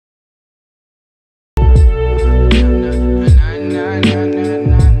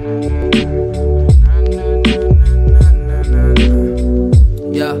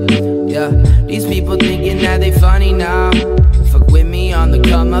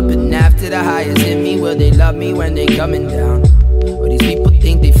I'm up and after the highest in me. Will they love me when they coming down? Or these people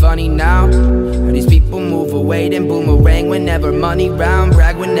think they funny now? Or these people move away then boomerang whenever money round,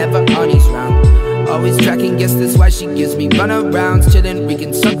 brag whenever honey's round. Always tracking, guess that's why she gives me runarounds. Chillin',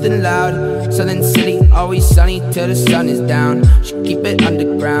 reeking something loud. Southern city, always sunny till the sun is down. She keep it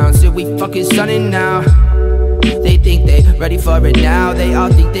underground, still we fucking sunning now. They think they ready for it now. They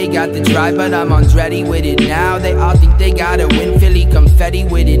all think they got the drive, but I'm on ready with it now. They all think they gotta win Philly confetti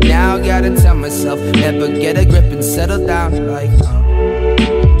with it now. Gotta tell myself, never get a grip and settle down like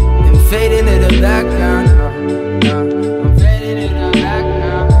and fade into the background.